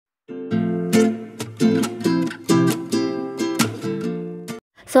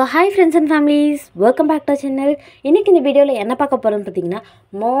So hi friends and families, welcome back to our channel. இன்னைக்கு இந்த வீடியோல என்ன பார்க்க போறோம்னு பாத்தீங்கன்னா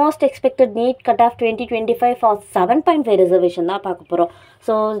most expected NEET cutoff 2025 for 7.5 reservation தான் பார்க்க போறோம்.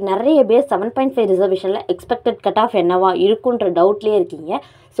 So நிறைய பேர் 7.5 reservationல expected cutoff என்னவா இருக்குன்ற டவுட்லயே இருக்கீங்க.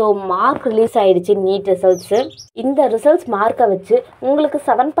 So மார்க் ரிலீஸ் ஆயிடுச்சு NEET ரிசல்ட்ஸ். இந்த ரிசல்ட்ஸ் மார்க்கை வச்சு உங்களுக்கு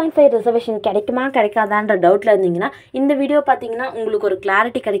 7.5 reservation கிடைக்குமா கிடைக்காதான்ற டவுட்ல இருந்தீங்கன்னா இந்த வீடியோ பாத்தீங்கன்னா உங்களுக்கு ஒரு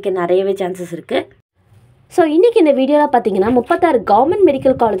கிளாரிட்டி கிடைக்க நிறையவே சான்சஸ் இருக்கு. ஸோ இன்றைக்கி இந்த வீடியோவில் பார்த்தீங்கன்னா 36 கவர்மெண்ட்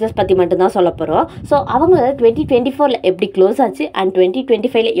மெடிக்கல் காலேஜஸ் பற்றி மட்டும்தான் சொல்ல போகிறோம். ஸோ அவங்க 2024 எப்படி க்ளோஸ் ஆச்சு அண்ட்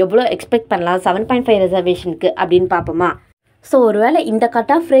 2025 எவ்வளோ எக்ஸ்பெக்ட் பண்ணலாம் 7.5 ரிசர்வேஷனுக்கு அப்படின்னு பார்ப்போமா. ஸோ ஒருவேளை இந்த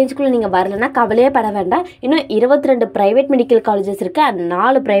கட் ஆஃப் ரேஞ்சுக்குள்ளே நீங்கள் வரலைன்னா கவலையே பட வேண்டாம். இன்னும் 22 ப்ரைவேட் மெடிக்கல் காலேஜஸ் இருக்குது அண்ட்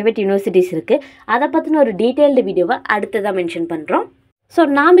 4 ப்ரைவேட் யூனிவர்சிட்டிஸ் இருக்குது. அதை பற்றின ஒரு டீட்டெயில்டு வீடியோவை அடுத்ததாக மென்ஷன் பண்ணுறோம். ஸோ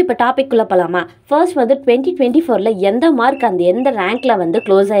நாம் இப்போ டாபிக்குள்ளே போகலாமா. ஃபர்ஸ்ட் 2024 எந்த மார்க் அந்த எந்த ரேங்க்கில்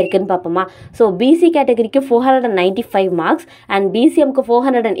க்ளோஸ் ஆகிருக்குன்னு பார்ப்போமா. ஸோ பிசி கேட்டகரிக்கு 495 marks and பிசிஎம்க்கு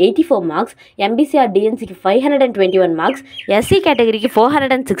 484 marks, MBCR டிஎன்சிக்கு 521 marks, SC கேட்டகரிக்கு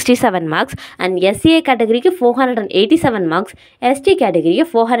 467 மார்க்ஸ் அண்ட் எஸ்சிஏ கேட்டகரிக்கு 487 மார்க்ஸ், எஸ்டி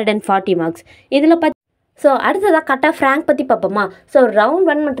கேட்டகரிக்கு 440 மார்க்ஸ். இதில் ஸோ அடுத்ததாக கட் ஆஃப் ரேங்க் பற்றி பார்ப்போமா. ஸோ ரவுண்ட்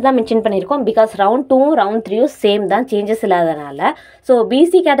 1 மட்டும் தான் மென்ஷன் பண்ணியிருக்கோம். பிகாஸ் ரவுண்ட் 2 ரவுண்ட் 3 சேம் தான், சேஞ்சஸ் இல்லாதனால. ஸோ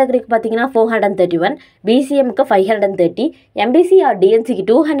பிசி கேட்டகரிக்கு பார்த்தீங்கன்னா 431, பிசிஎம்க்கு 530, எம்பிசி ஆர் டிஎன்சிக்கு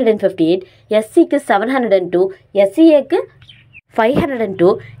 258, எஸ்சிக்கு 702, எஸ்சிஏக்கு 502,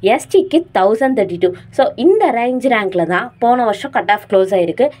 எஸ்டிக்கு 1032. ஸோ இந்த ரேஞ்ச் ரேங்க்கில் தான் போன வருஷம் கட் ஆஃப் க்ளோஸ்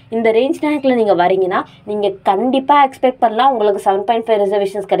ஆகிருக்கு. இந்த ரேஞ்ச் ரேங்க்கில் நீங்கள் வரீங்கன்னா நீங்கள் கண்டிப்பாக எக்ஸ்பெக்ட் பண்ணலாம் உங்களுக்கு 7.5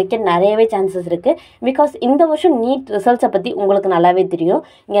 ரிசர்வேஷன்ஸ் கிடைக்க நிறையவே சான்சஸ் இருக்குது. பிகாஸ் இந்த வருஷம் நீட் ரிசல்ட்ஸை பற்றி உங்களுக்கு நல்லாவே தெரியும்.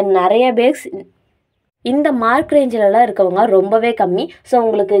 இங்கே நிறைய பேர்ஸ் இந்த மார்க் ரேஞ்சிலலாம் இருக்கவங்க ரொம்பவே கம்மி. ஸோ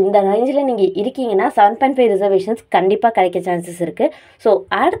உங்களுக்கு இந்த ரேஞ்சில் நீங்கள் இருக்கீங்கன்னா 7.5 ரிசர்வேஷன்ஸ் கண்டிப்பாக கிடைக்க சான்சஸ் இருக்குது. ஸோ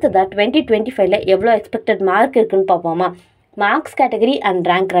அடுத்ததாக 2025 எவ்வளோ எக்ஸ்பெக்டட் மார்க் இருக்குன்னு பார்ப்போமா. மார்க்ஸ் கேட்டகரி அண்ட்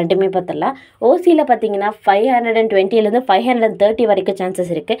ரேங்க் ரெண்டுமே பார்த்துடலாம். ஓசியில் பார்த்தீங்கன்னா 520 530 வரைக்கும்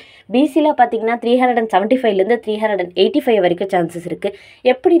சான்சஸ் இருக்குது. பிசியில் பார்த்தீங்கன்னா 375 385 வரைக்கும் சான்சஸ் இருக்குது.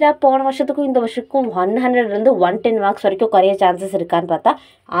 எப்படிடா போன வருஷத்துக்கும் இந்த வருஷத்துக்கும் 100 110 மார்க்ஸ் வரைக்கும் குறைய சான்சஸ் இருக்கான்னு பார்த்தா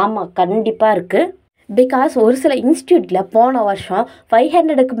ஆமாம், கண்டிப்பாக இருக்குது. பிகாஸ் ஒரு சில இன்ஸ்டியூட்டில் போன வருஷம்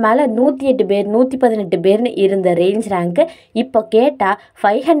 500க்கு மேலே 108 பேர் 118 பேர்னு இருந்த ரேஞ்ச் ரேங்க்கு இப்போ கேட்டால்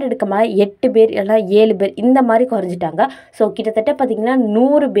 500க்கு மேலே 8 பேர் இல்லைனா 7 பேர் இந்த மாதிரி குறைஞ்சிட்டாங்க. ஸோ கிட்டத்தட்ட பார்த்திங்கன்னா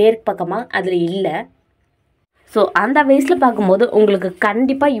 100 பேருக்கு பக்கமாக அதில் இல்லை. ஸோ அந்த வயசில் பார்க்கும்போது உங்களுக்கு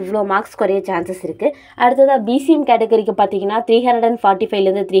கண்டிப்பாக இவ்வளோ மார்க்ஸ் குறைய சான்சஸ் இருக்குது. அடுத்ததாக பிசிஎம் கேட்டகரிக்கு பார்த்தீங்கன்னா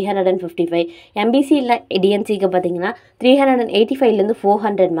 345 355, எம்பிசி இல்லை டிஎன்சிக்கு பார்த்தீங்கன்னா 385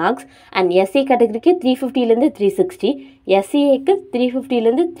 400 மார்க்ஸ் அண்ட் எஸ்சி கேட்டகரிக்கு 350 360, எஸ்சிஏக்கு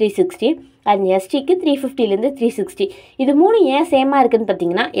 350 360 அண்ட் எஸ்டிக்கு 350 360. இது 3 ஏன் சேமாக இருக்குதுன்னு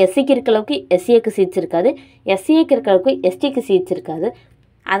பார்த்தீங்கன்னா எஸ்சிக்கு இருக்க அளவுக்கு எஸ்சிஏக்கு சீட்ஸ் இருக்காது, எஸ்சிஏக்கு இருக்க அளவுக்கு எஸ்டிக்கு சீட்ஸ் இருக்காது.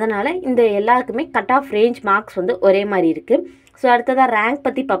 அதனால் இந்த எல்லாருக்குமே கட் ஆஃப் ரேஞ்ச் மார்க்ஸ் ஒரே மாதிரி இருக்குது. ஸோ அடுத்ததாக ரேங்க்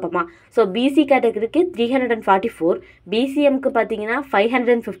பற்றி பார்ப்போமா. ஸோ பிசி கேட்டகரிக்கு 344, பிசிஎம்க்கு பார்த்தீங்கன்னா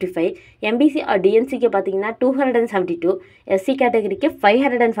 555, எம்பிசி ஆர் டிஎன்சிக்கு பார்த்தீங்கன்னா 272, எஸ்சி கேட்டகரிக்கு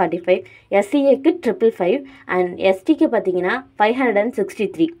 545, எஸ்சிஏக்கு 555 அண்ட் எஸ்டிக்கு பார்த்தீங்கன்னா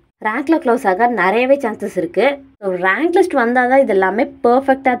 563. ரேங்க்கில் க்ளோஸ் ஆக நிறையவே சான்சஸ் இருக்குது. ஸோ ரேங்க் லிஸ்ட் வந்தால் தான் இது எல்லாமே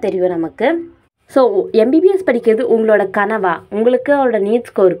பர்ஃபெக்டாக தெரியும் நமக்கு. ஸோ எம்பிபிஎஸ் படிக்கிறது உங்களோட கனவா, உங்களுக்கு அவரோட நீட்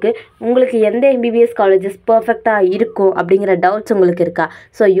ஸ்கோருக்கு உங்களுக்கு எந்த எம்பிபிஎஸ் காலேஜஸ் பர்ஃபெக்டாக இருக்கும் அப்படிங்கிற டவுட்ஸ் உங்களுக்கு இருக்கா?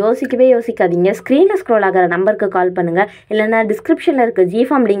 ஸோ யோசிக்காதீங்க. ஸ்க்ரீனில் ஸ்க்ரோல் ஆகிற நம்பருக்கு கால் பண்ணுங்கள், இல்லைனா டிஸ்கிரிப்ஷனில் இருக்க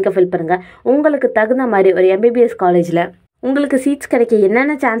ஜிஃபார்ம் லிங்கை ஃபில் பண்ணுங்கள். உங்களுக்கு தகுந்த மாதிரி ஒரு எம்பிபிஎஸ் காலேஜில் உங்களுக்கு சீட்ஸ் கிடைக்க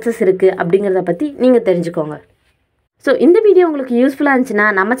என்னென்ன சான்சஸ் இருக்குது அப்படிங்கிறத பற்றி நீங்கள் தெரிஞ்சுக்கோங்க. ஸோ இந்த வீடியோ உங்களுக்கு யூஸ்ஃபுல்லாக இருந்துச்சுன்னா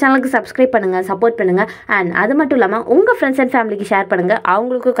நம்ம சேனலுக்கு சப்ஸ்கிரைப் பண்ணுங்கள், சப்போர்ட் பண்ணுங்கள் அண்ட் அது மட்டும் இல்லாமல் உங்கள் ஃப்ரெண்ட்ஸ் அண்ட் ஃபேமிலிக்கு ஷேர் பண்ணுங்கள்.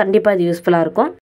 அவங்களுக்கும் கண்டிப்பாக அது யூஸ்ஃபுல்லாக இருக்கும்.